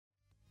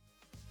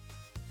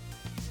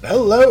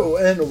Hello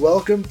and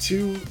welcome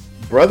to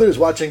Brothers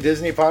Watching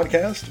Disney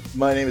podcast.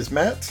 My name is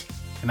Matt.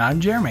 And I'm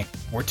Jeremy.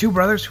 We're two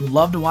brothers who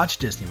love to watch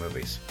Disney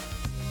movies.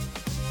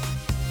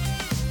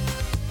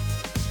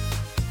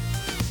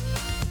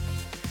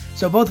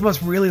 So both of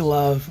us really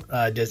love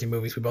Disney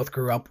movies. We both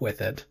grew up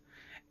with it.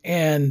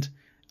 And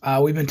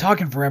we've been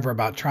talking forever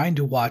about trying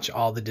to watch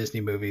all the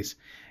Disney movies.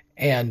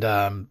 And,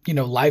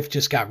 life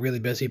just got really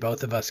busy.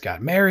 Both of us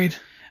got married.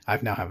 I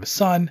now have a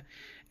son.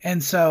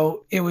 And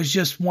so it was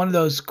just one of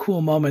those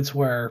cool moments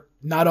where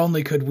not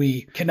only could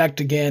we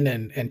connect again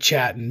and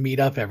chat and meet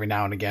up every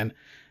now and again,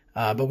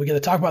 but we get to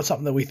talk about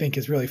something that we think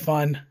is really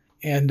fun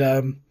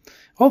and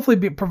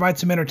hopefully provide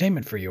some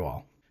entertainment for you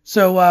all.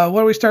 So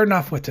what are we starting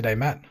off with today,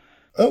 Matt?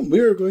 We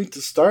are going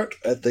to start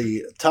at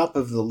the top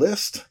of the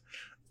list.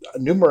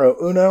 Numero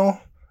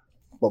uno,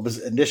 what was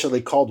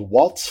initially called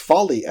Walt's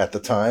Folly at the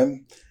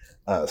time,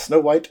 Snow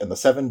White and the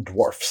Seven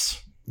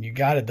Dwarfs. You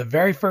got it. The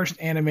very first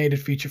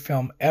animated feature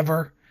film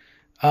ever.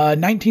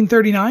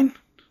 1939?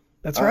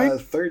 That's right?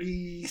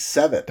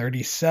 37.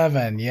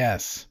 37,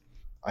 yes.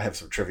 I have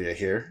some trivia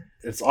here.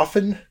 It's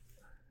often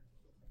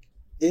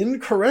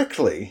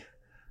incorrectly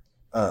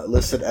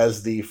listed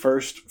as the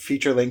first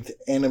feature-length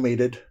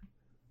animated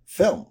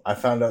film. I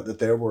found out that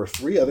there were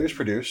 3 others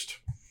produced.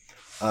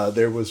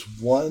 There was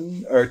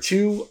 1 or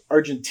 2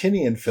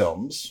 Argentinian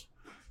films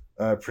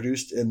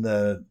produced in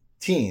the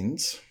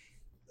teens,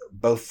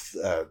 both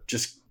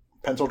just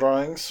pencil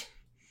drawings.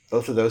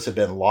 Both of those had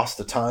been lost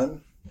to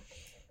time.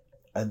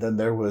 And then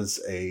there was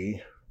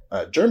a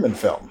German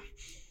film,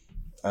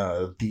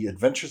 The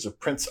Adventures of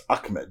Prince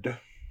Ahmed.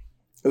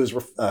 It was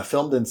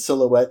filmed in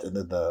silhouette, and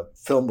then the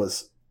film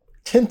was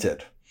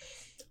tinted,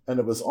 and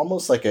it was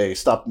almost like a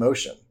stop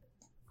motion.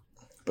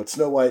 But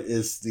Snow White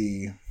is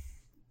the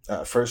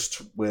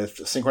first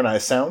with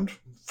synchronized sound,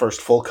 first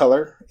full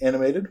color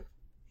animated,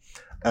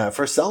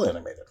 first cell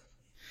animated.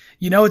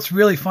 You know, it's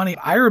really funny.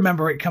 I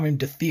remember it coming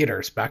to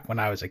theaters back when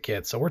I was a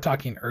kid. So we're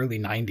talking early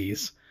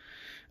 90s.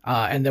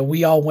 And then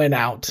we all went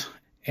out,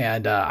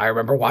 and I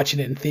remember watching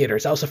it in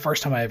theaters. That was the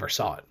first time I ever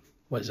saw it,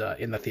 was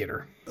in the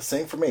theater. The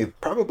same for me.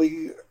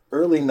 Probably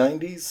early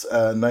 90s,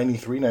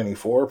 93,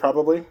 94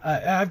 probably.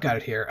 I've got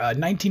it here.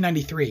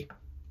 1993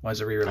 was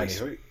a re-release.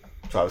 93.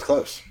 So I was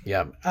close.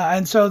 Yeah.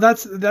 And so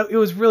it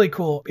was really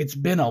cool. It's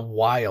been a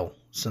while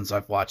since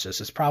I've watched this.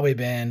 It's probably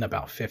been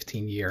about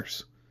 15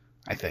 years,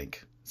 I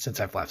think, since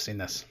I've last seen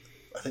this.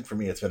 I think for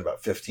me it's been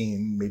about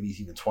 15, maybe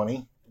even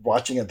 20.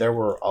 Watching it, there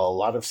were a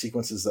lot of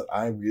sequences that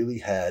I really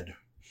had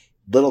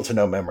little to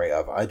no memory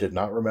of. I did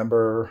not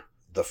remember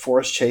the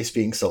forest chase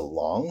being so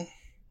long.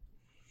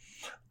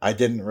 I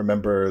didn't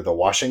remember the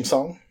washing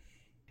song.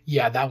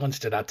 Yeah, that one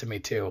stood out to me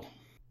too.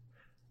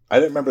 I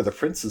didn't remember the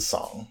prince's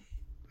song.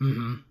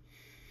 Mm-hmm.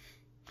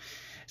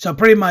 So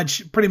pretty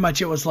much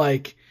it was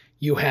like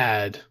you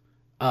had,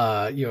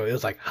 it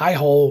was like Hi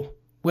Ho,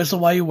 Whistle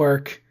While You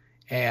Work,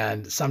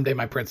 and Someday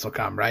My Prince Will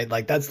Come, right?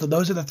 Like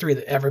those are the 3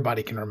 that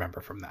everybody can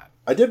remember from that.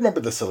 I did remember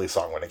the silly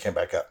song when it came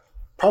back up.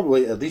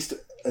 Probably at least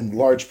in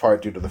large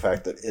part due to the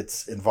fact that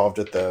it's involved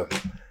at the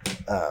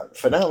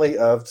finale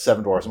of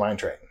Seven Dwarfs Mine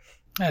Train.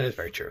 That is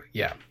very true.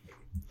 Yeah.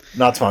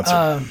 Not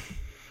sponsored.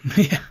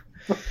 Yeah.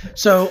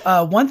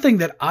 So one thing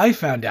that I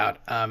found out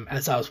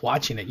as I was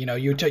watching it,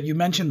 you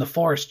mentioned the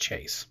forest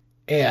chase,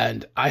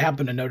 and I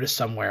happened to notice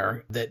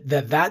somewhere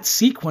that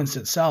sequence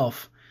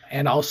itself,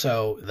 and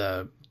also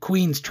the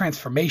Queen's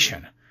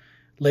transformation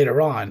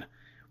later on,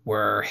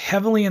 were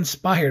heavily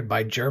inspired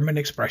by German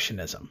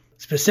Expressionism,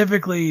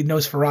 specifically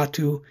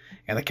Nosferatu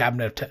and the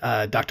Cabinet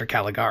of Dr.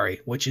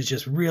 Caligari, which is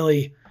just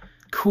really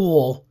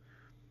cool.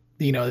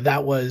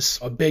 That was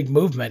a big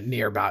movement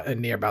near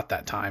about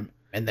that time,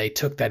 and they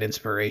took that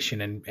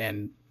inspiration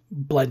and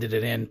blended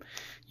it in,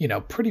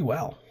 pretty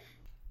well.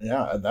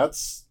 Yeah, and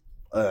that's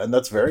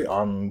very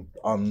on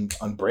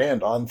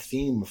brand, on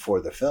theme for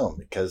the film,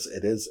 because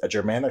it is a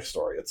Germanic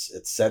story.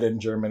 It's set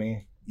in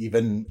Germany,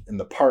 even in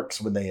the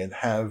parks when they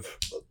have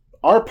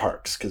our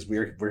parks, because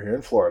we're here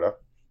in Florida.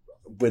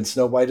 When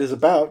Snow White is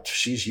about,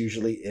 she's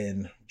usually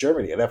in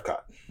Germany at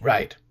Epcot.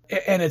 Right.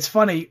 And it's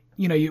funny,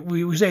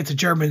 we say it's a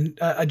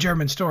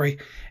German story.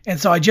 And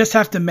so I just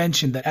have to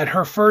mention that at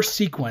her first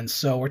sequence,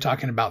 so we're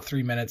talking about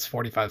 3 minutes,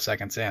 45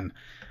 seconds in,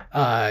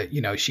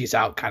 she's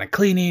out kind of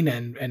cleaning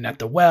and at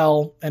the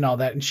well and all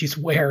that, and she's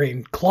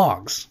wearing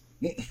clogs.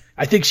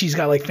 I think she's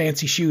got like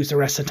fancy shoes the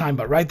rest of the time,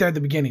 but right there at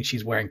the beginning,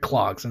 she's wearing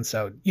clogs. And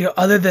so,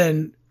 other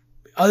than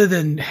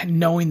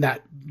knowing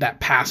that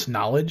past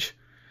knowledge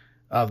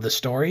of the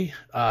story,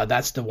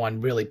 that's the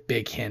one really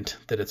big hint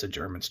that it's a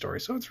German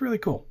story. So it's really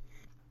cool.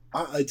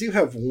 I do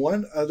have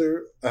one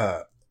other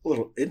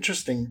little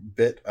interesting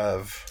bit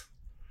of,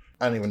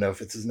 I don't even know if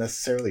it's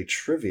necessarily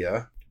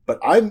trivia, but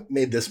I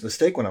made this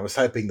mistake when I was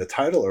typing the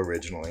title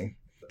originally.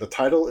 The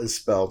title is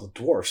spelled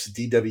dwarfs,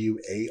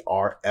 Dwarfs,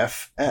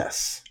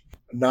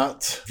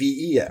 not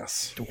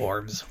VES.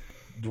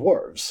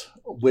 Dwarves,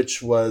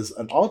 which was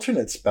an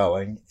alternate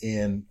spelling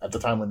at the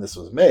time when this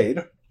was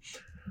made,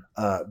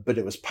 but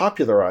it was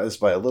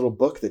popularized by a little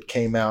book that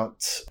came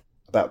out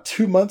about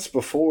 2 months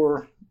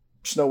before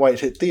Snow White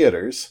hit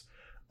theaters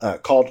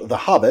called The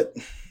Hobbit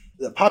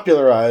that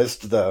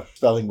popularized the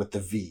spelling with the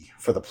V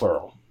for the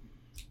plural.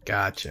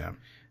 Gotcha.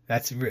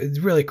 It's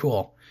really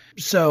cool.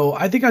 So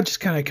I think I'll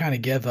just kind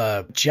of give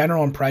a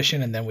general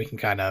impression, and then we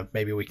can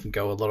maybe we can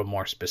go a little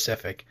more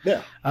specific.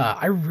 Yeah.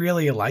 I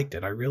really liked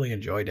it. I really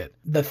enjoyed it.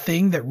 The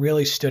thing that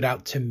really stood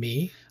out to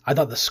me, I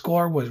thought the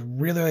score was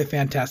really, really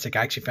fantastic.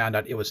 I actually found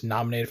out it was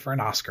nominated for an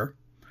Oscar.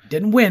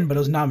 Didn't win, but it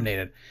was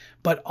nominated.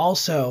 But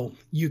also,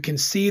 you can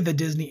see the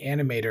Disney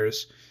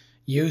animators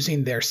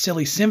using their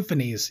Silly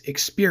Symphonies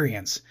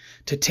experience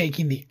to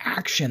taking the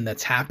action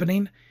that's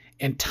happening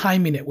and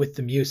timing it with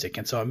the music.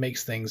 And so it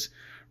makes things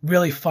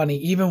really funny,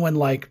 even when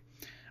like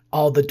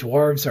all the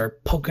dwarves are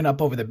poking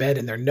up over the bed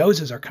and their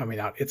noses are coming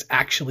out. It's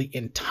actually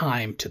in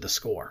time to the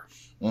score.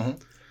 Mm-hmm.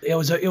 It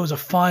was a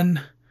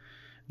fun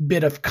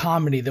bit of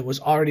comedy that was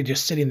already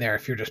just sitting there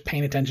if you're just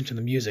paying attention to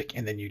the music,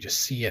 and then you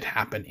just see it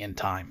happen in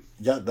time.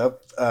 Yeah,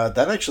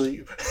 that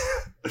actually,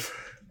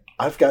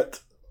 I've got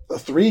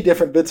 3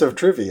 different bits of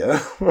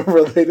trivia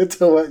related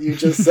to what you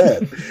just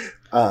said.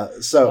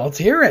 So let's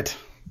hear it.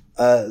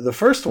 The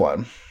first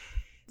one,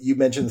 you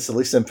mentioned the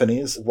Silly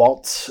Symphonies.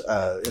 Walt,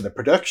 in the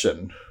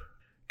production,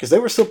 because they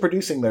were still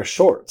producing their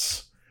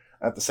shorts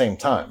at the same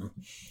time,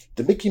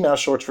 the Mickey Mouse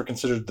shorts were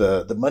considered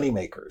the money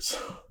makers.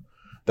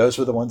 Those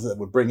were the ones that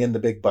would bring in the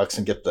big bucks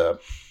and get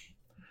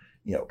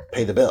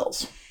pay the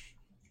bills.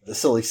 The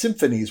Silly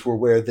Symphonies were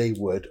where they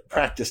would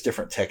practice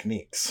different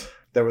techniques.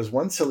 There was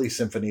one Silly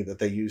Symphony that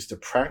they used to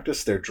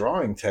practice their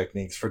drawing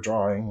techniques for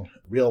drawing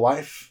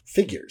real-life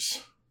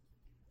figures.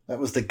 That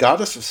was The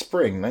Goddess of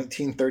Spring,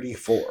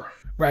 1934.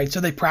 Right,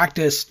 so they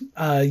practiced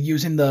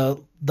using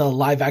the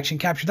live-action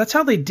capture. That's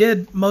how they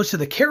did most of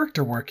the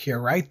character work here,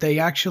 right? They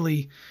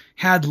actually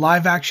had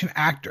live-action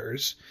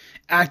actors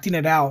acting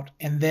it out,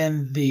 and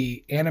then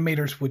the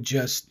animators would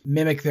just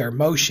mimic their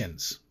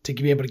emotions to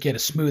be able to get a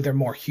smoother,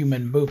 more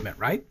human movement,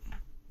 right?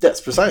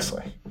 Yes,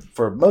 precisely.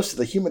 For most of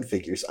the human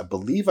figures, I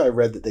believe I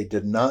read that they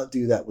did not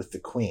do that with the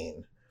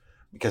Queen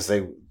because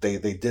they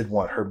did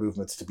want her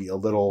movements to be a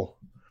little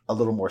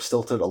more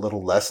stilted, a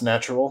little less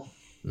natural.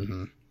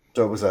 Mm-hmm.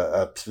 So it was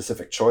a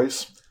specific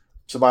choice.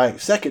 So my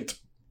second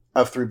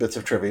of 3 bits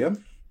of trivia,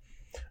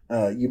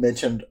 you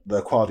mentioned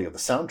the quality of the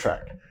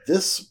soundtrack.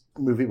 This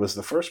movie was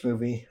the first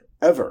movie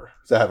ever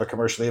to have a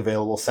commercially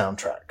available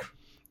soundtrack.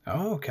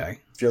 Oh, okay.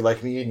 If you're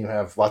like me and you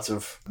have lots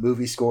of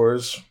movie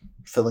scores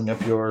filling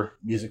up your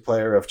music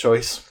player of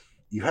choice,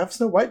 you have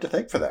Snow White to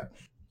thank for that.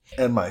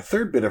 And my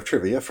third bit of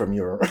trivia from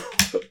your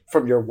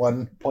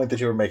one point that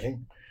you were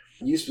making,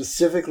 you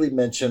specifically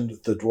mentioned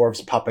the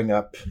dwarves popping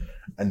up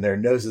and their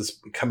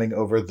noses coming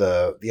over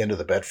the end of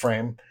the bed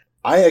frame.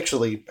 I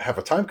actually have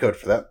a time code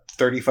for that.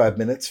 35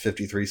 minutes,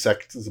 53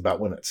 seconds is about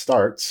when it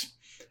starts.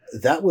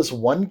 That was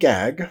one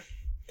gag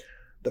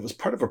that was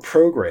part of a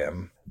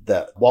program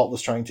that Walt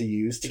was trying to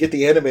use to get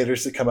the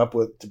animators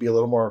to be a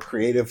little more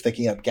creative,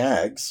 thinking up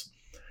gags.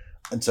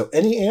 And so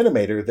any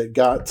animator that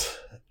got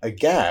a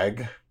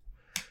gag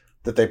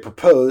that they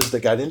proposed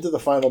that got into the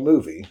final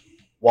movie,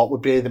 Walt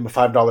would pay them a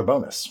 $5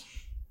 bonus.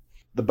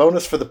 The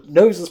bonus for the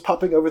noses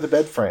popping over the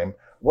bed frame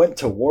went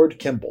to Ward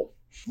Kimball,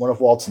 one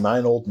of Walt's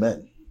 9 old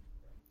men.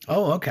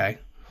 Oh, okay.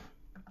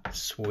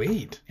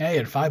 Sweet. Hey,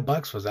 and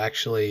 $5 was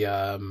actually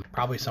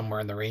probably somewhere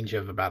in the range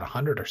of about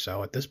 100 or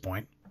so at this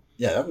point.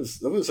 Yeah, that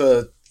was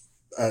a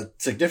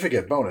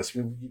significant bonus.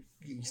 You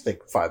think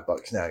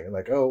 $5 now, you're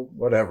like, oh,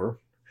 whatever.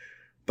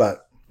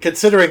 But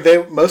considering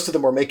most of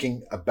them were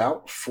making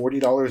about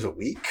 $40 a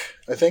week,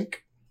 I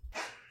think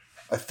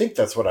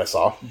that's what I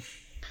saw.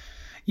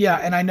 Yeah,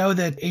 and I know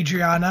that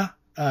Adriana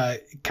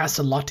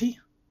Caselotti,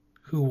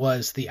 who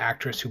was the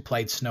actress who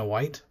played Snow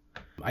White,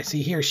 I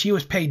see here she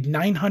was paid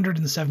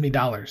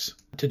 $970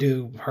 to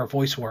do her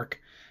voice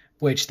work,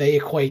 which they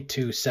equate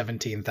to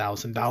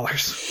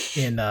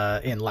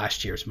 $17,000 in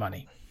last year's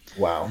money.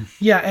 Wow.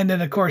 Yeah, and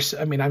then of course,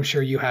 I mean, I'm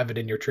sure you have it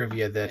in your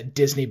trivia that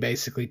Disney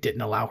basically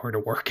didn't allow her to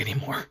work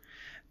anymore,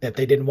 that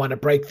they didn't want to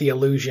break the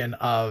illusion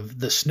of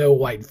the Snow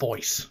White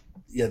voice.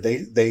 Yeah,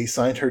 they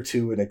signed her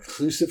to an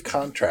exclusive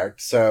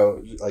contract,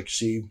 so I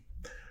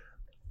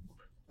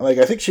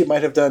think she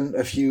might have done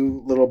a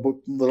few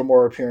little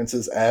more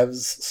appearances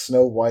as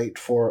Snow White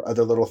for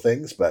other little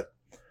things, but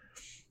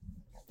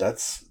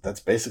that's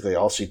basically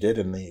all she did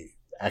in the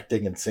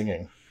acting and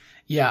singing.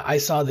 Yeah, I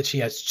saw that she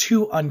has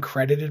 2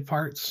 uncredited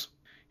parts.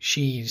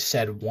 She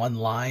said one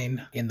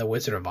line in The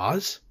Wizard of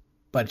Oz,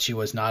 but she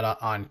was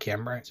not on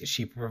camera.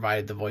 She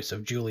provided the voice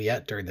of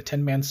Juliet during the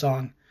Tin Man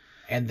song.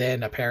 And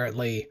then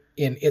apparently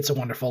in It's a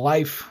Wonderful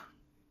Life,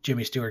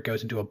 Jimmy Stewart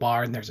goes into a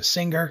bar and there's a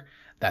singer.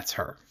 That's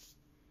her.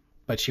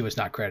 But she was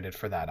not credited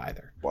for that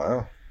either.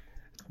 Wow.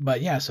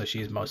 But yeah, so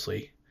she's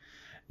mostly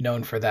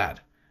known for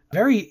that.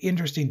 Very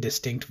interesting,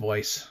 distinct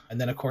voice.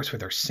 And then, of course,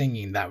 with her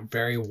singing, that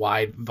very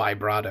wide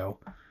vibrato.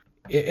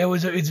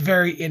 It's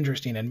very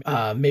interesting. And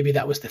maybe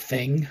that was the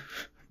thing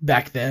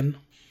back then.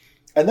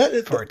 And that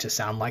is, for it to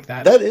sound like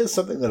that. That is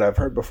something that I've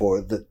heard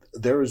before, that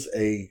there is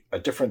a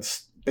different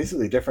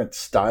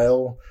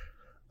style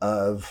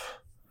of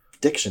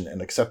diction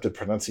and accepted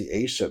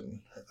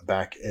pronunciation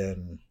back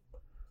in,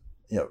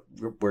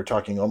 we're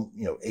talking,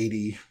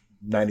 80,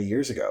 90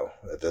 years ago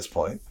at this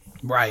point.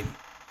 Right.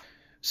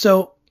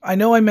 So I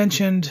know I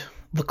mentioned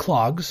the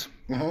clogs.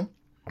 Mm-hmm.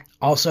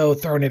 Also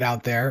throwing it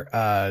out there,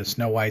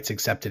 Snow White's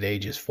accepted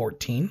age is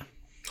 14.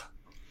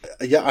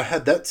 Yeah, I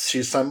had that.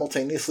 She's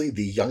simultaneously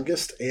the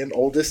youngest and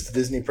oldest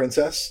Disney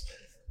princess.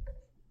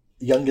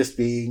 Youngest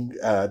being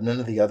none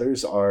of the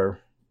others are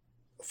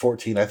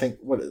 14. I think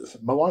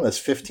Moana's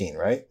 15,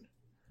 right?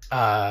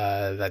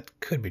 That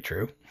could be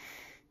true.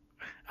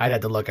 I'd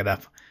have to look it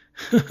up.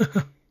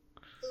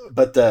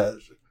 But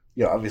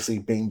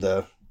obviously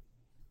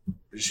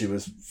she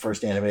was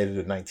first animated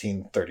in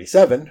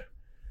 1937.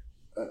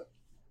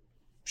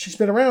 She's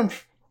been around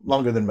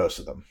longer than most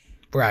of them.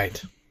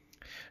 Right.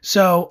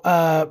 So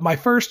my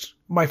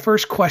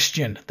first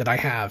question that I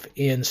have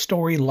in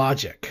story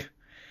logic.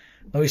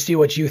 Let me see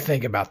what you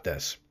think about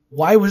this.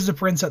 Why was the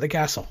prince at the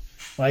castle?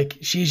 Like,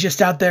 she's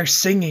just out there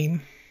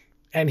singing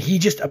and he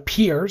just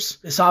appears.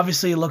 This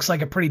obviously looks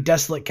like a pretty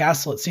desolate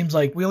castle. It seems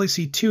like we only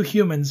see 2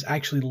 humans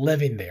actually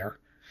living there.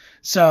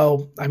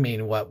 So, I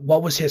mean, what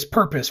was his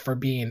purpose for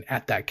being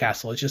at that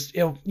castle? It's just,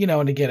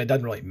 and again, it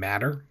doesn't really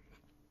matter.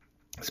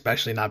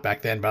 Especially not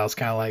back then, but I was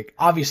kind of like,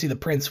 obviously the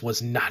prince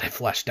was not a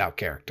fleshed out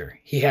character.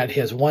 He had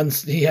his one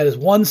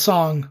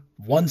song,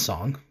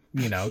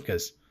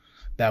 because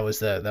that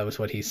was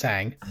what he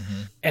sang.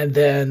 Mm-hmm. And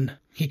then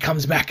he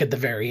comes back at the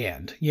very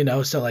end,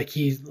 so like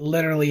he's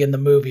literally in the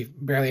movie,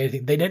 barely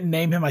anything. They didn't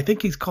name him. I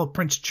think he's called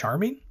Prince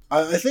Charming.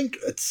 I think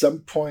at some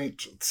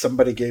point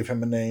somebody gave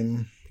him a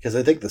name, because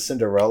I think the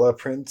Cinderella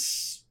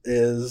prince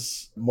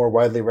is more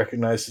widely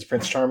recognized as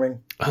Prince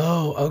Charming.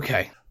 Oh,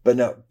 okay. But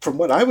no, from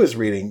what I was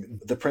reading,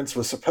 the prince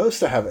was supposed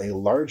to have a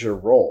larger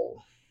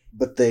role,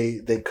 but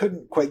they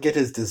couldn't quite get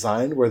his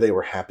design where they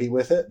were happy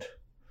with it.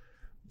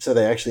 So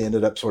they actually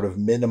ended up sort of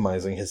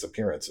minimizing his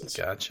appearances.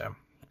 Gotcha.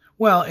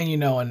 Well,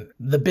 and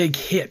the big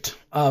hit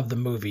of the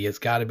movie has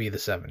got to be the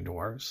 7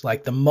 Dwarfs.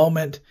 Like the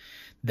moment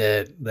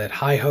that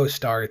Hi-Ho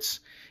starts,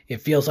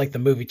 it feels like the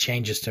movie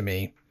changes to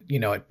me.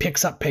 It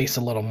picks up pace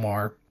a little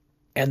more,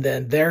 and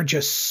then they're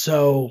just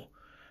so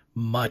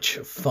much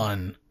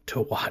fun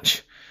to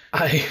watch.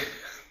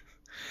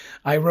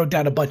 I wrote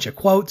down a bunch of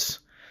quotes,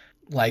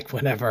 like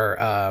whenever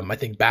I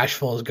think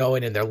Bashful is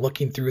going and they're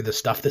looking through the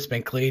stuff that's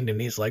been cleaned, and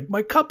he's like,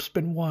 "My cup's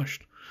been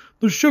washed,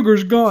 the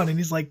sugar's gone," and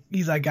he's like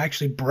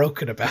actually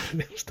broken about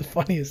it. It was the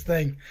funniest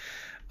thing.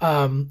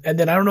 And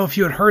then I don't know if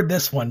you had heard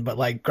this one, but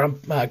like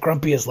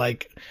Grumpy is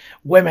like,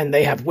 "Women,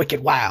 they have wicked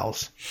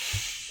wiles,"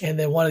 and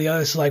then one of the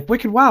others is like,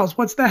 "Wicked wiles,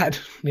 what's that?"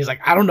 And he's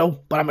like, "I don't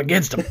know, but I'm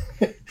against them."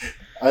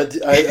 I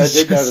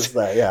did notice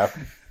that, yeah.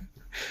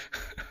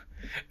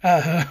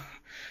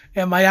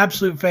 And my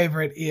absolute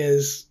favorite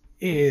is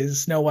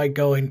Snow White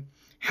going,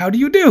 "How do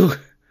you do?"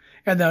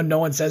 And then no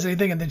one says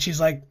anything, and then she's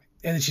like,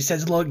 and then she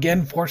says it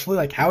again forcefully,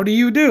 like, "How do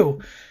you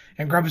do?"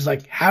 And Grumpy's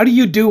like, "How do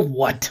you do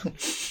what?"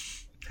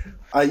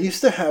 I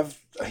used to have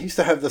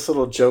this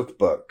little joke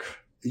book.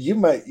 You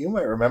might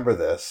remember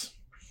this,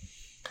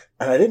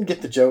 and I didn't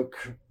get the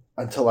joke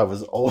until I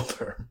was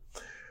older.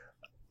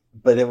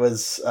 But it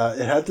was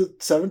it had the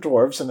 7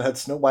 dwarves, and it had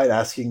Snow White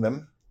asking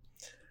them,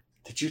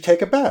 "Did you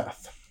take a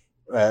bath?"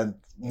 And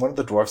one of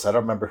the dwarfs, I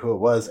don't remember who it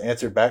was,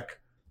 answered back,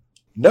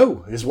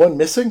 "No, is one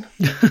missing?"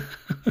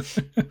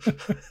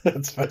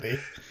 That's funny.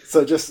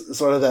 So just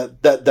sort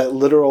of that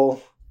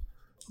literal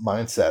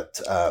mindset.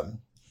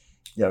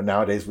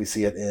 Nowadays we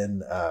see it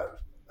in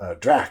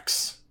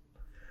Drax.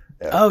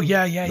 Oh,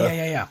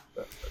 yeah.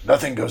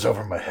 Nothing goes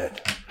over my head.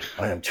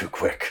 I am too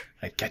quick.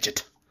 I catch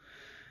it.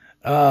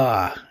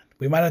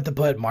 We might have to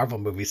put Marvel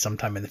movies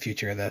sometime in the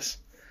future of this.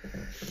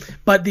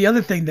 But the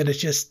other thing that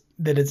is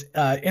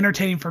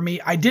entertaining for me,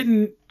 I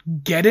didn't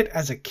get it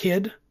as a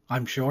kid,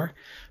 I'm sure,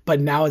 but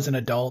now as an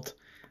adult,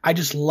 I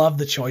just love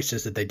the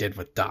choices that they did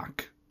with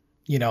Doc.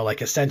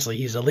 Like essentially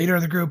he's a leader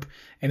of the group,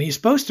 and he's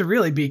supposed to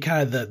really be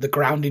kind of the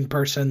grounding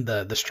person,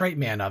 the straight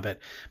man of it.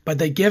 But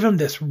they give him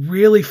this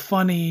really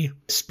funny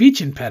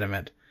speech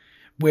impediment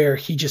where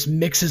he just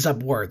mixes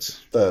up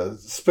words. The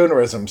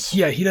spoonerisms.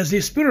 Yeah, he does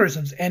these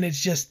spoonerisms, and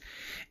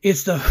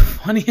it's the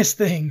funniest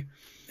thing.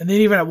 And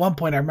then even at one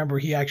point, I remember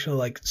he actually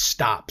like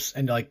stops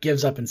and like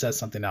gives up and says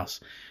something else.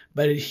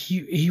 But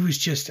he was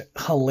just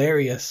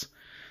hilarious.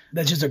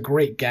 That's just a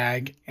great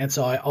gag. And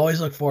so I always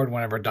look forward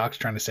whenever Doc's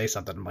trying to say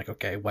something. I'm like,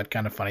 okay, what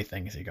kind of funny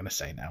thing is he going to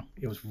say now?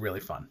 It was really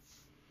fun.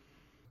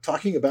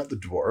 Talking about the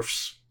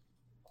dwarfs,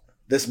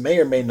 this may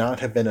or may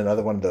not have been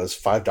another one of those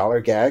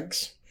 $5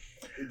 gags.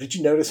 Did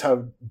you notice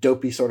how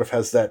Dopey sort of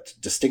has that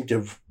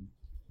distinctive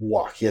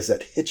walk? He has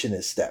that hitch in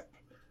his step.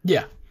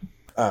 Yeah.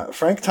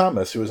 Frank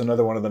Thomas, who was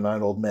another one of the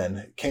 9 old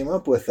men, came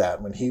up with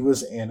that when he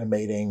was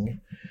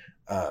animating.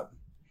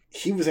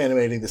 He was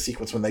animating the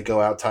sequence when they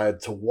go outside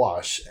to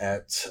wash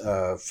at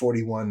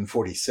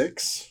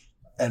 41-46,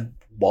 and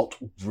Walt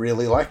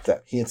really liked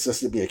that. He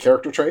insisted it be a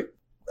character trait.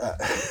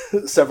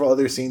 Several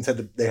other scenes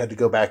they had to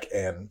go back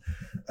and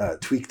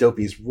tweak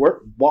Dopey's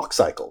walk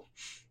cycle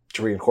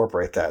to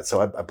reincorporate that.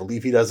 So I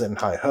believe he does it in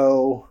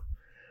Hi-Ho.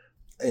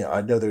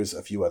 I know there's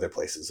a few other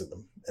places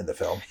in the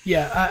film.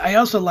 Yeah, I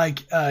also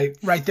like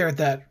right there at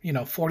that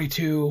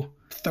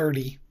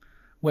 42:30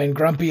 when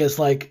Grumpy is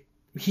like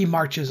he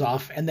marches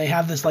off and they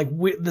have this like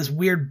this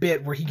weird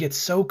bit where he gets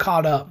so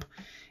caught up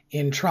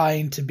in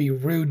trying to be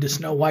rude to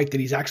Snow White that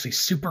he's actually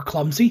super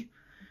clumsy.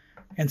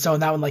 And so in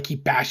that one, like he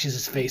bashes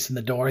his face in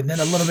the door, and then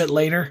a little bit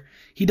later,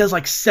 he does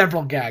like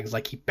several gags,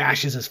 like he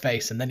bashes his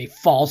face, and then he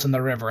falls in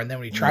the river, and then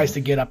when he tries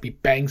to get up, he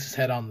bangs his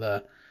head on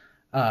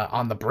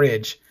the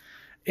bridge.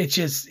 It's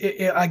just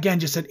again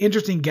just an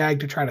interesting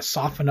gag to try to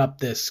soften up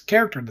this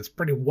character that's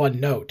pretty one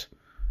note,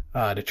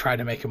 to try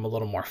to make him a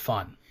little more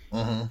fun.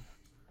 Mm-hmm.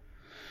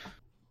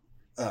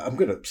 I'm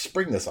going to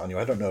spring this on you.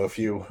 I don't know if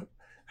you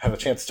have a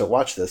chance to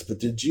watch this, but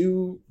did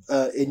you,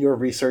 in your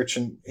research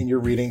and in your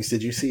readings,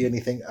 did you see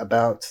anything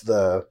about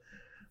the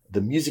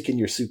music in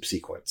your soup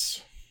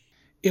sequence?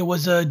 It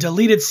was a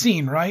deleted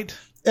scene, right?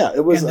 Yeah,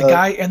 it was.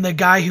 And the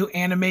guy who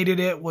animated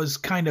it was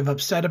kind of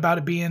upset about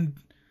it being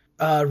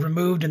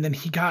removed, and then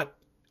he got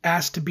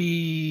asked to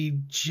be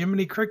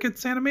Jiminy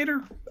Cricket's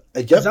animator.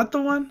 Yep. Is that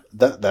the one?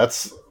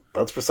 That's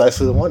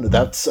precisely the one.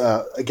 That's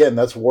again,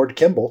 that's Ward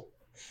Kimball.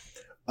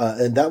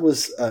 And that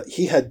was,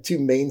 he had two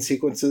main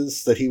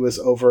sequences that he was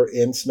over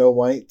in Snow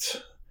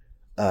White.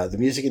 The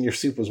music in your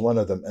soup was one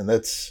of them. And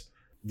that's,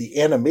 the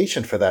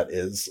animation for that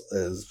is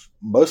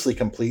mostly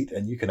complete.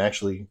 And you can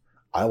actually,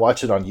 I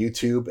watch it on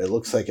YouTube. It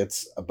looks like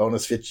it's a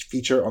bonus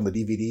feature on the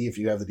DVD if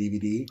you have the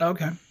DVD.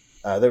 Okay.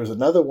 There was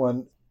another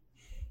one,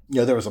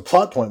 there was a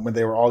plot point when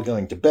they were all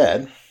going to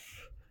bed.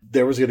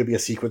 There was going to be a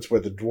sequence where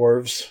the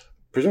dwarves,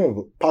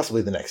 presumably,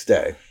 possibly the next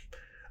day,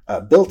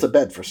 built a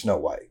bed for Snow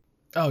White.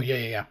 Oh,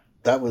 yeah.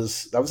 That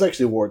was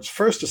actually Ward's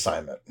first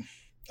assignment,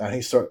 and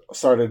he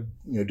started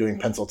doing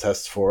pencil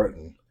tests for it,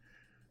 and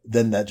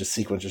then that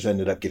sequence just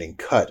ended up getting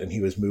cut, and he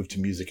was moved to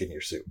music in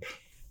your soup.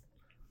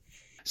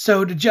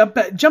 So to jump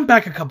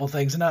back a couple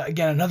things, and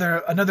again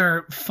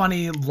another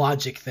funny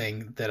logic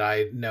thing that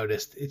I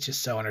noticed. It's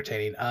just so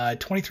entertaining.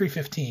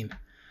 23:15,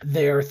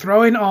 they're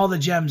throwing all the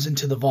gems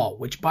into the vault.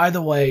 Which, by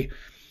the way,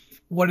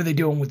 what are they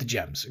doing with the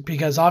gems?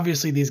 Because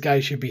obviously these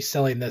guys should be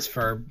selling this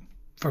for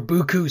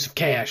bukus of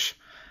cash.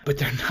 But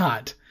they're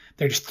not.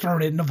 They're just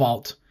throwing it in the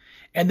vault.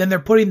 And then they're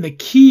putting the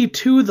key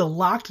to the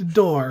locked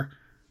door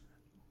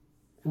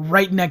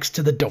right next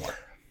to the door.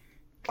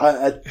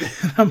 What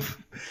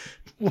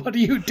are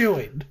you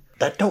doing?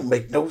 That don't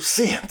make no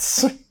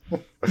sense.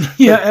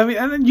 Yeah, I mean,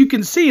 and then you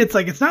can see it's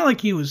not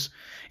like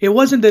it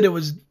wasn't that it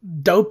was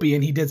dopey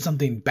and he did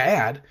something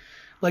bad.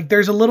 Like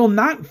there's a little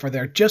knot for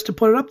there just to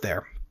put it up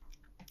there.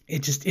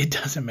 It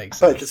doesn't make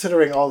sense. But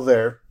considering all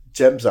their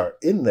gems are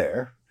in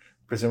there,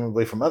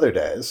 presumably from other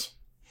days,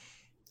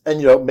 and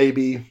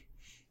maybe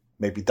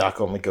Doc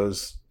only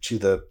goes to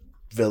the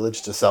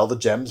village to sell the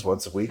gems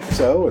once a week or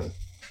so, and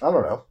I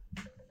don't know.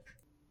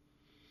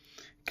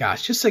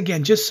 Gosh, just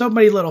so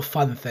many little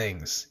fun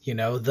things.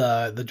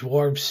 The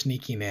dwarves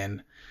sneaking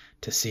in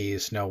to see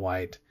Snow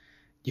White.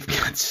 You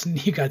got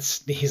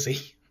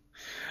Sneezy.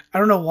 I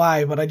don't know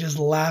why, but I just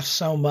laugh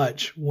so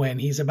much when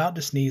he's about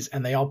to sneeze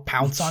and they all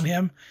pounce on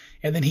him,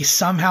 and then he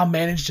somehow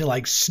managed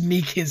to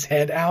sneak his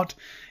head out.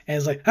 And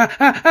it's like, ha,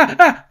 ha, ha,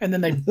 ha, and then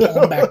they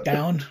pull him back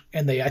down.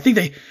 And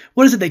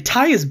they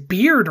tie his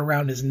beard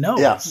around his nose.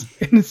 Yeah.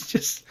 And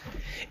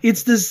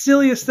it's the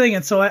silliest thing.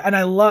 And so,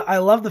 I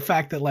love the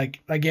fact that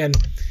again,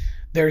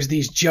 there's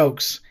these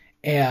jokes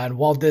and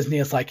Walt Disney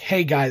is like,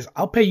 hey guys,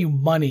 I'll pay you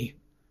money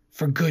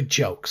for good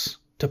jokes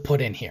to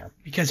put in here.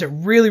 Because it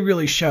really,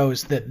 really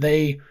shows that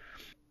they,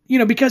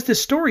 because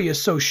this story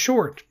is so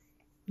short,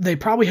 they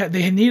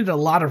needed a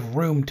lot of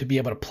room to be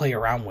able to play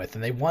around with,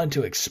 and they wanted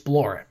to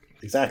explore it.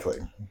 Exactly.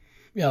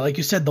 Yeah, like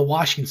you said, the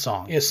washing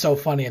song is so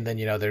funny, and then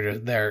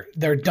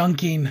they're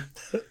dunking,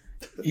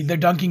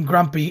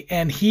 Grumpy,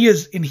 and he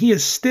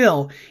is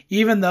still,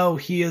 even though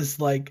he is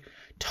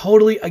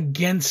totally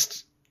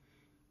against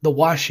the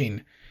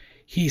washing,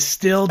 he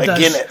still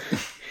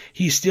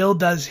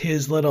does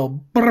his little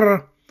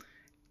brr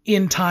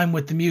in time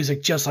with the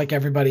music, just like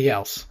everybody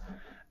else.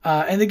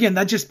 And again,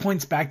 that just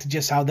points back to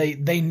just how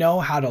they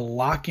know how to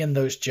lock in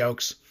those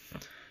jokes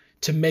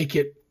to make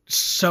it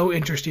so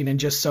interesting and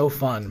just so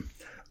fun.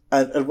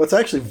 And what's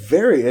actually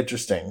very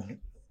interesting,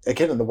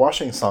 again, in the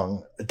washing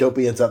song,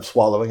 Dopey ends up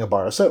swallowing a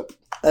bar of soap.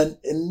 And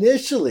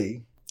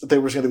initially,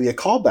 there was going to be a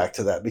callback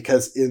to that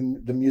because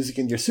in the music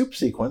in your soup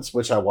sequence,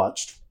 which I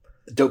watched,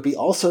 Dopey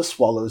also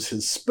swallows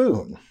his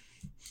spoon.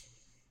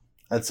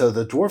 And so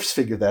the dwarfs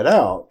figure that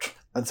out.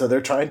 And so they're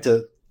trying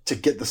to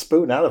get the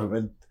spoon out of him.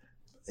 And,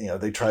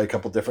 they try a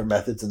couple different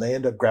methods and they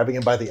end up grabbing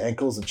him by the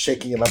ankles and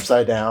shaking him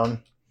upside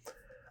down.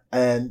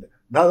 And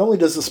not only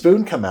does the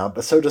spoon come out,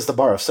 but so does the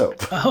bar of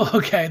soap. Oh,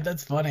 okay.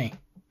 That's funny.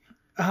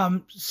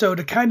 So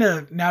to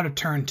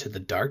turn to the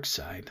dark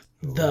side,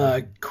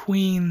 the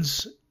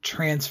Queen's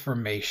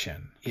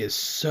transformation is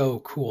so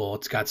cool.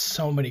 It's got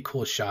so many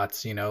cool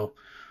shots,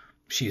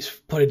 she's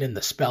put it in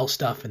the spell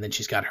stuff and then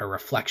she's got her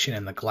reflection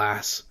in the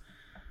glass.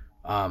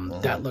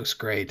 That looks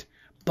great.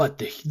 But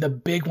the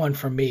big one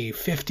for me,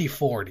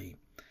 50-40,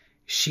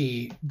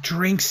 she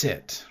drinks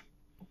it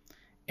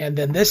And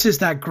then this is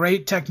that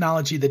great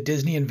technology that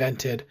Disney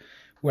invented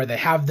where they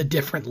have the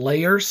different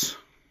layers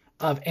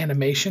of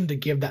animation to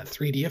give that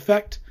 3D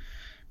effect.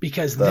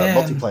 Because the then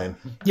multiplane.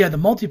 Yeah, the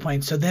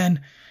multiplane. So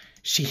then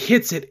she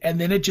hits it and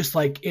then it just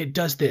like it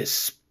does this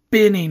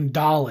spinning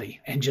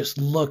dolly and just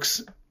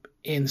looks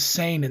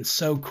insane and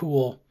so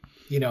cool,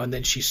 and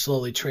then she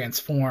slowly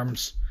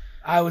transforms.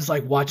 I was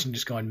like watching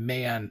just going,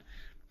 man,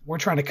 we're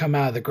trying to come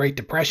out of the Great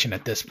Depression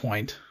at this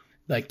point.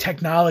 Like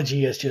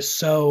technology is just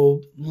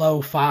so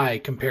lo-fi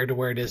compared to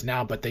where it is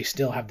now, but they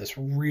still have this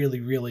really,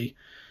 really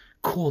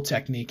cool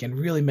technique and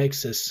really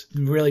makes this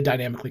really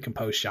dynamically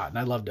composed shot. And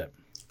I loved it.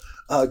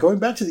 Going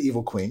back to the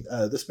Evil Queen,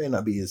 this may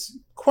not be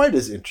quite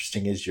as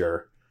interesting as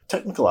your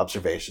technical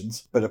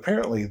observations, but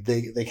apparently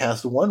they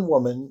cast one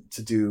woman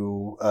to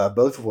do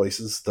both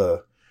voices,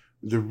 the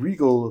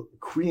regal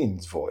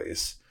queen's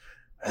voice,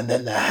 and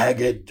then the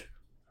haggard,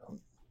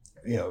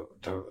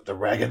 the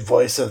ragged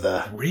voice of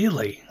the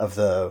really of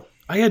the.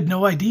 I had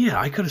no idea.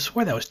 I could have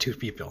swore that was two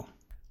people.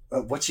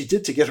 What she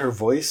did to get her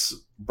voice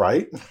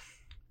bright,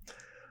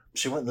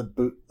 she went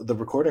in the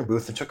recording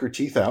booth and took her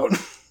teeth out.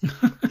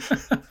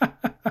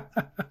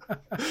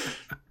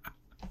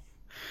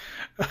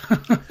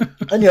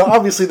 And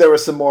obviously there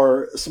was some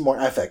more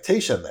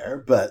affectation there,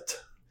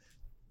 but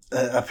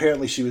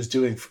apparently she was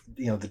doing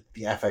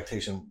the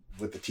affectation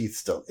with the teeth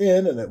still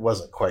in, and it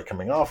wasn't quite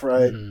coming off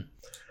right. Mm-hmm.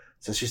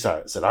 So she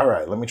said, "All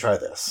right, let me try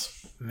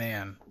this."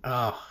 Man,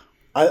 oh,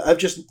 I've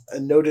just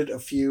noted a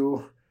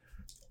few.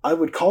 I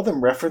would call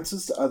them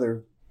references to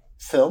other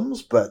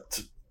films,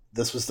 but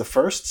this was the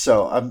first,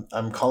 so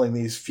I'm calling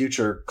these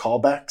future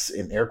callbacks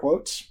in air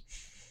quotes.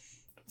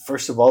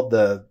 First of all,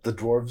 the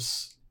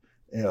dwarves,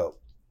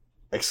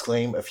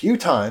 exclaim a few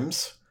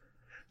times,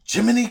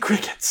 "Jiminy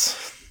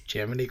Crickets."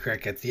 Jiminy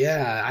Crickets.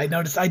 Yeah, I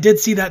noticed. I did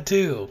see that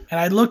too. And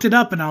I looked it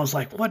up and I was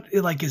like, what,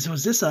 like,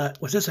 was this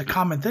a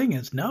common thing?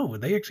 It's no,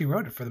 they actually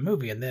wrote it for the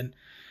movie. And then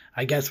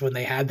I guess when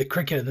they had the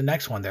cricket in the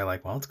next one, they're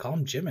like, well, let's call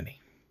him Jiminy.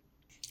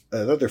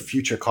 Another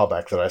future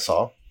callback that I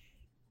saw,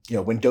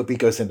 when Dopey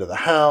goes into the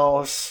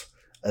house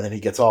and then he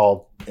gets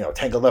all,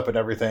 tangled up and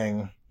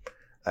everything,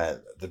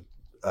 and the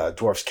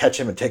dwarfs catch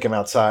him and take him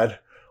outside.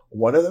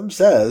 One of them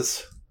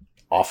says,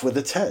 "Off with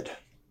its head."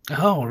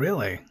 Oh,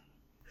 really?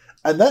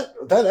 And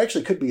that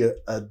actually could be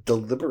a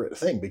deliberate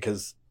thing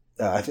because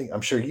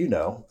I'm sure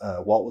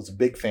Walt was a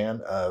big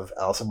fan of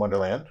Alice in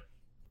Wonderland.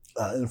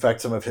 In fact,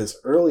 some of his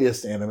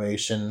earliest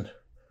animation,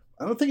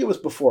 I don't think it was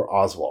before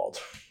Oswald,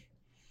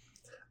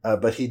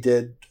 but he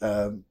did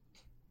the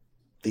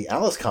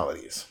Alice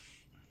comedies.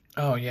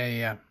 Oh,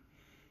 yeah.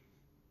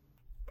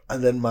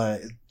 And then my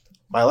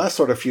last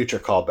sort of future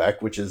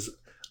callback, which is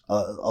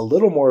a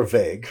little more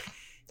vague,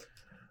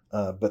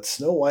 but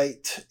Snow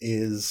White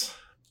is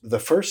the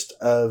first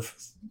of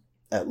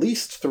at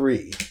least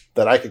 3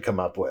 that I could come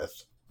up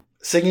with.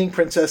 Singing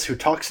princess who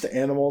talks to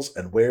animals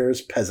and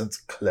wears peasants'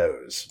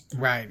 clothes.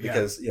 Right, yeah.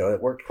 Because,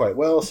 it worked quite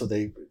well, so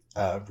they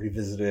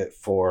revisited it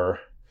for,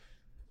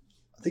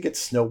 I think it's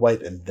Snow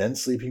White and then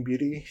Sleeping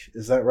Beauty.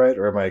 Is that right?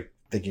 Or am I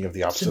thinking of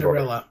the opposite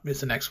Cinderella order?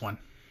 is the next one.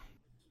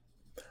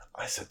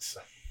 I said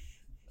so.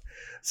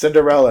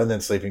 Cinderella and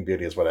then Sleeping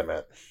Beauty is what I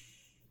meant.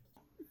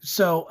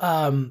 So,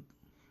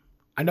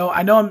 I know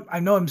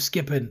I'm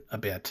skipping a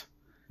bit,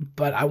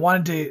 but I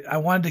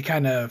wanted to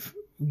kind of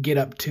get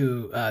up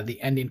to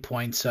the ending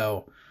point.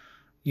 So,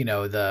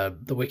 the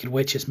Wicked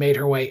Witch has made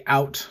her way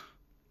out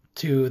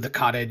to the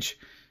cottage,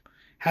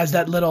 has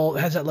that little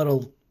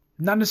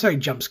not necessarily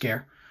jump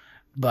scare,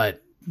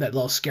 but that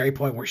little scary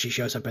point where she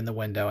shows up in the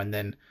window and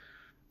then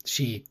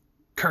she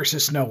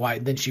curses Snow White.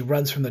 And then she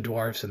runs from the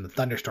dwarves and the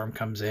thunderstorm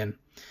comes in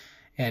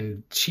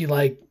and she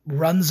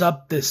runs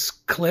up this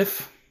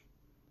cliff,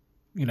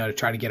 to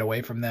try to get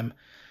away from them.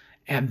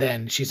 And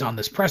then she's on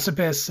this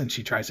precipice and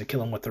she tries to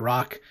kill him with the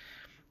rock.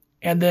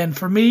 And then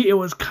for me, it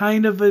was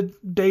kind of a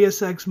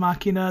Deus Ex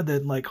Machina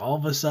that all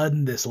of a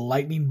sudden this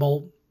lightning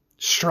bolt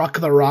struck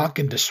the rock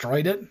and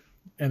destroyed it.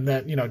 And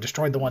that,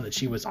 destroyed the one that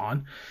she was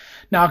on.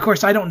 Now, of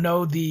course, I don't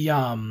know the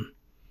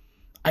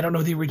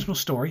original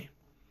story.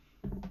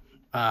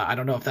 I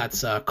don't know if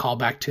that's a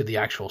callback to the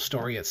actual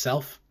story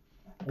itself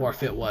or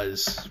if it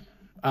was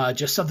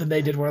just something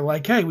they did where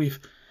hey, we've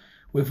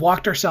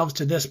walked ourselves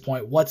to this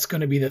point. What's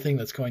going to be the thing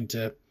that's going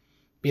to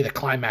be the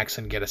climax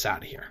and get us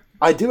out of here?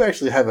 I do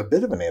actually have a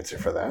bit of an answer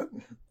for that.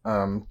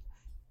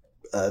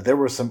 There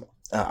were some,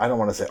 I don't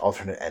want to say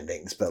alternate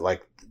endings,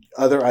 but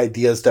other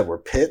ideas that were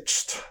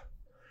pitched.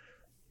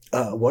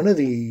 One of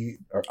the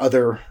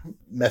other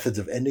methods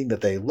of ending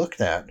that they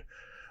looked at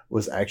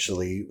was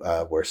actually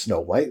where Snow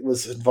White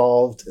was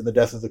involved in the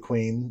death of the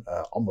queen,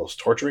 almost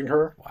torturing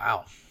her.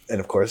 Wow. And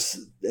of course,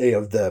 they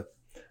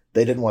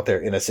didn't want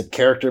their innocent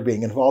character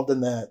being involved in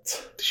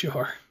that.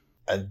 Sure.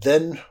 And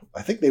then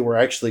I think they were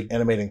actually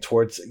animating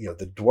towards,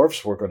 the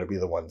dwarfs were going to be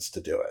the ones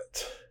to do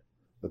it.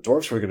 The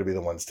dwarfs were going to be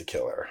the ones to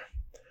kill her.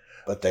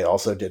 But they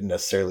also didn't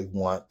necessarily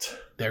want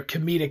their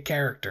comedic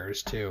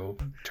characters to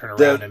turn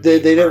around and they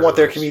didn't want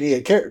their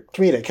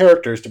comedic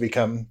characters to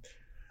become,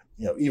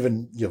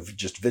 even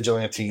just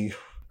vigilante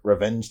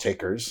revenge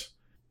takers.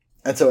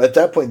 And so at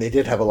that point, they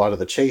did have a lot of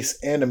the chase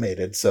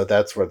animated. So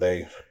that's where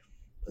they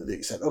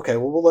said, okay,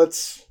 well,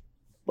 let's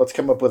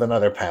come up with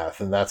another path.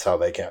 And that's how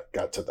they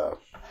got to the...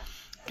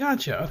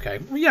 Gotcha. Okay.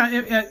 Well,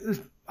 yeah.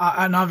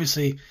 And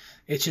obviously,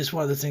 it's just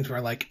one of those things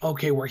where, like,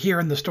 okay, we're here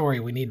in the story.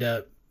 We need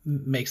to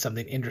make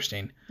something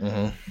interesting.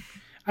 Mm-hmm.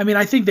 I mean,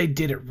 I think they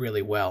did it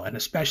really well, and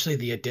especially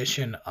the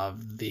addition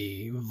of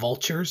the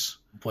vultures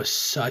was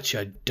such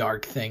a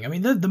dark thing. I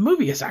mean, the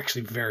movie is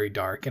actually very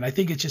dark, and I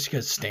think it's just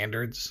because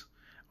standards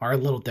are a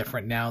little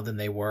different now than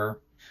they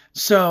were.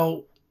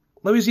 So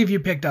let me see if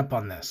you picked up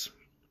on this.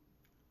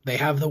 They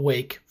have the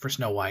wake for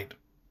Snow White.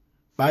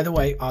 By the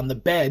way, on the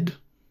bed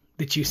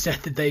that you said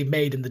that they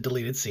made in the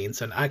deleted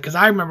scenes, and because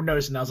I remember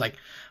noticing, I was like,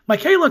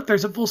 hey, look,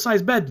 there's a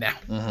full-size bed now.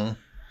 Mm-hmm.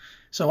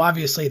 So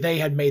obviously they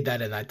had made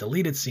that in that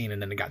deleted scene,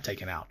 and then it got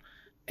taken out.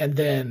 And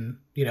then,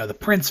 the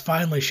prince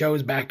finally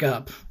shows back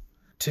up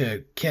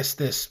to kiss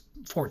this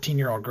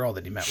 14-year-old girl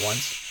that he met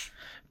once,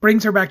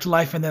 brings her back to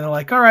life, and then they're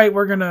like, all right,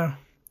 we're gonna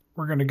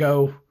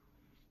go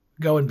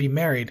and be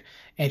married.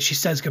 And she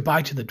says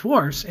goodbye to the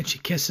dwarves, and she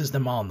kisses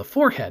them all on the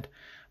forehead.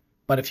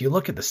 But if you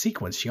look at the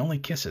sequence, she only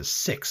kisses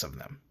 6 of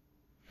them.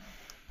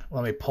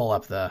 Let me pull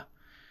up the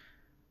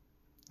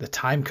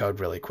time code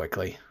really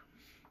quickly.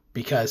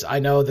 Because I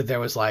know that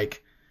there was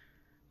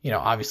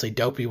obviously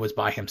Dopey was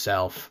by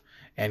himself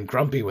and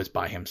Grumpy was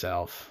by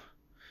himself.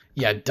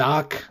 Yeah,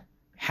 Doc,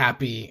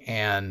 Happy,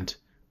 and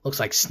looks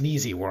like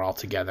Sneezy were all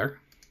together.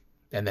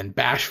 And then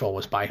Bashful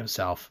was by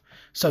himself.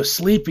 So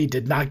Sleepy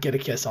did not get a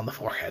kiss on the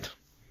forehead.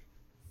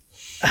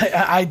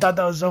 I thought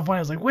that was so funny.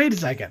 I was like, wait a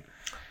second.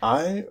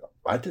 I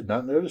did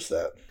not notice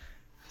that.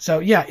 So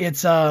yeah,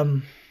 it's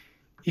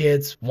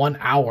 1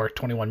 hour,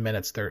 21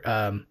 minutes,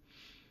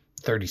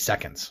 30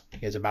 seconds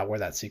is about where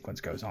that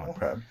sequence goes on.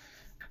 Okay.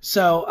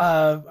 So,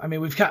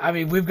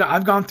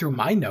 I've gone through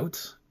my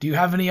notes. Do you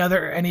have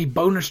any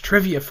bonus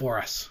trivia for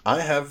us?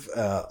 I have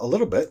a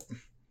little bit.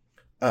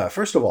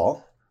 First of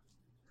all,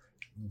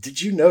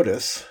 did you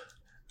notice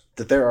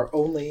that there are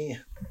only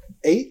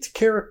 8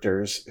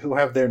 characters who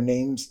have their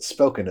names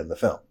spoken in the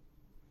film?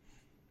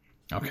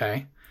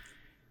 Okay.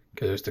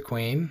 Because there's the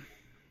Queen.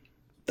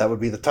 That would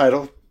be the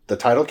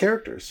title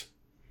characters.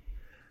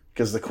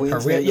 Because the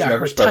Queen's name is never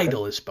her spoken.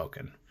 title is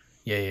spoken.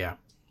 Yeah.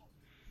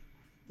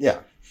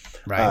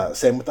 Right.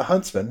 Same with the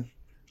Huntsman.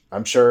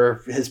 I'm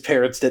sure his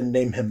parents didn't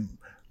name him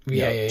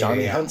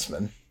Johnny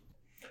Huntsman.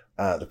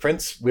 The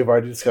Prince, we've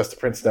already discussed. The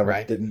Prince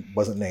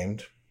wasn't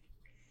named,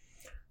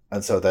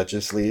 and so that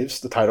just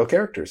leaves the title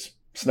characters: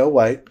 Snow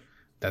White.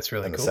 That's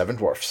really cool. And the 7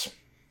 Dwarfs.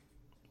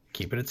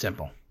 Keeping it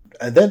simple.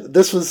 And then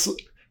this was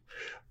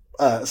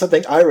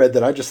something I read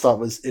that I just thought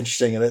was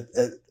interesting, and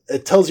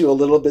it tells you a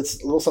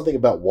little something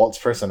about Walt's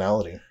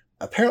personality.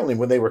 Apparently,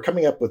 when they were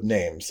coming up with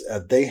names,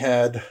 they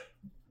had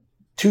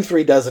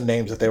 2-3 dozen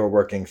names that they were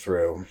working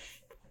through.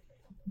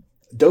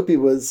 Dopey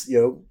was,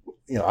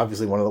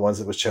 obviously one of the ones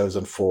that was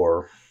chosen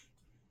for,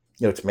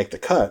 to make the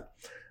cut.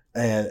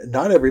 And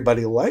not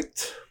everybody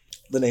liked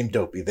the name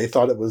Dopey. They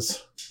thought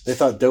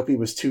Dopey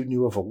was too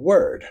new of a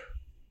word.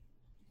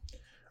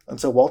 And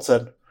so Walt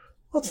said,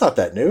 well, it's not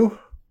that new.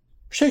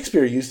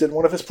 Shakespeare used it in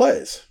one of his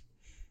plays.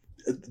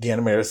 The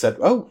animator said,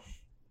 oh,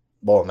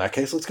 well, in that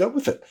case, let's go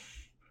with it.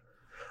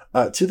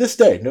 To this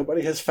day,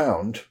 nobody has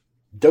found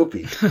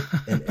Dopey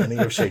in any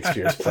of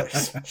Shakespeare's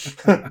plays.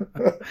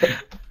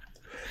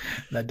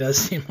 That does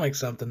seem like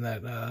something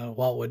that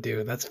Walt would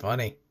do. That's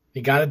funny.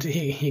 He got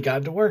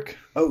it to work.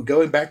 Oh,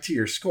 going back to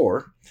your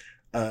score,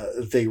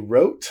 they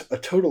wrote a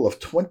total of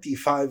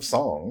 25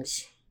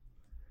 songs.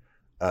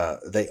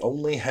 They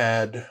only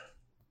had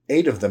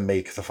 8 of them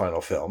make the final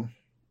film.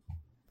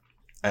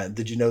 And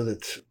did you know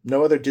that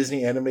no other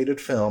Disney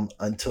animated film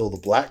until The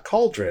Black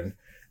Cauldron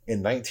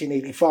in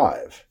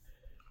 1985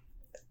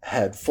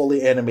 had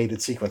fully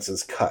animated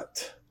sequences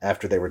cut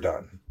after they were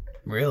done?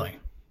 Really?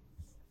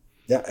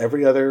 Yeah,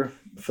 every other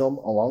film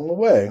along the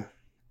way,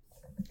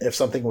 if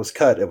something was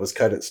cut, it was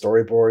cut at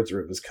storyboards or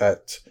it was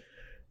cut,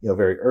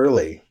 very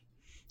early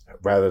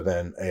rather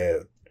than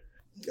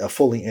a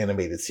fully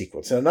animated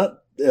sequence. And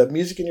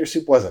Music in Your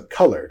Soup wasn't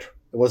colored.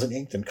 It wasn't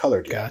inked and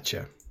colored yet.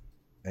 Gotcha.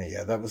 And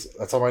yeah,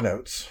 that's all my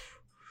notes.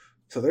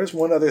 So there's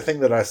one other thing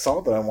that I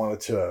saw that I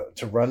wanted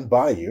to run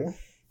by you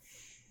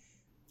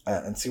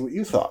and see what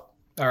you thought.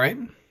 All right.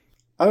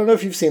 I don't know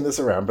if you've seen this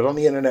around, but on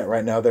the internet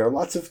right now, there are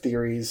lots of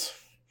theories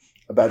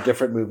about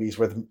different movies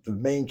where the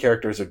main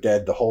characters are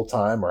dead the whole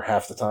time or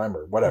half the time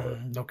or whatever.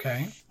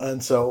 Okay.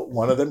 And so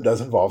one of them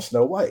does involve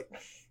Snow White.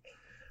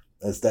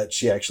 Is that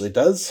she actually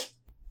does,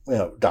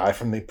 die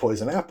from the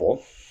poison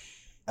apple.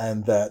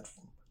 And that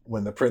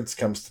when the prince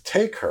comes to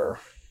take her,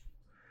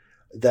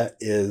 that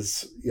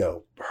is,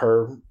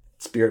 her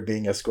spirit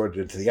being escorted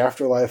into the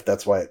afterlife.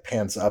 That's why it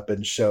pans up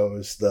and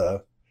shows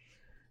the,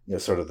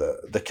 sort of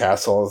the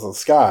castle of the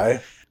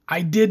sky.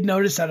 I did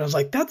notice that. I was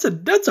like, that's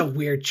a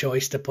weird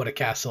choice to put a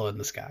castle in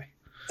the sky.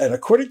 And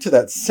according to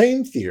that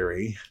same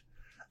theory,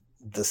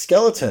 the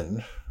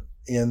skeleton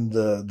in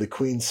the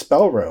Queen's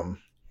spell room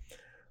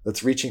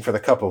that's reaching for the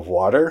cup of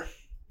water,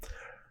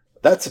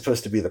 that's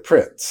supposed to be the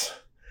prince,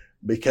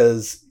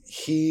 because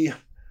he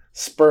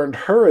spurned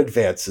her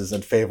advances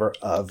in favor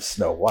of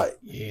Snow White.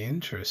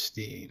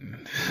 Interesting.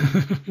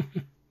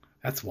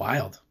 That's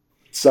wild.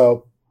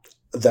 So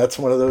that's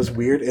one of those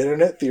weird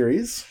internet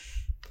theories.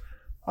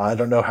 I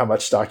don't know how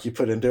much stock you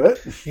put into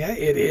it. Yeah,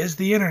 it is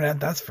the internet,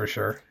 that's for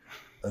sure.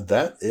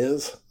 That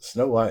is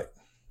Snow White.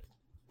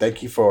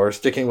 Thank you for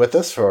sticking with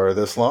us for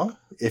this long,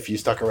 if you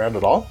stuck around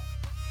at all.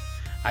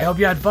 I hope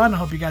you had fun. I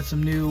hope you got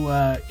some new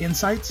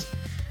insights.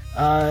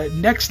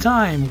 Next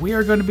time, we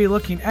are going to be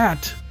looking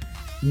at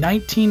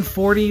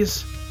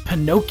 1940s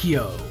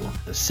Pinocchio,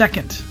 the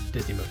second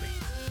Disney movie.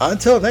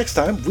 Until next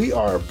time, we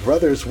are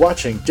brothers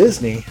watching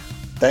Disney.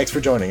 Thanks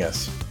for joining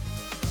us.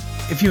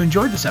 If you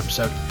enjoyed this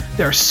episode,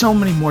 there are so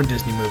many more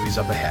Disney movies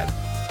up ahead.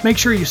 Make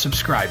sure you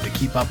subscribe to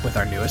keep up with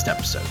our newest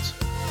episodes.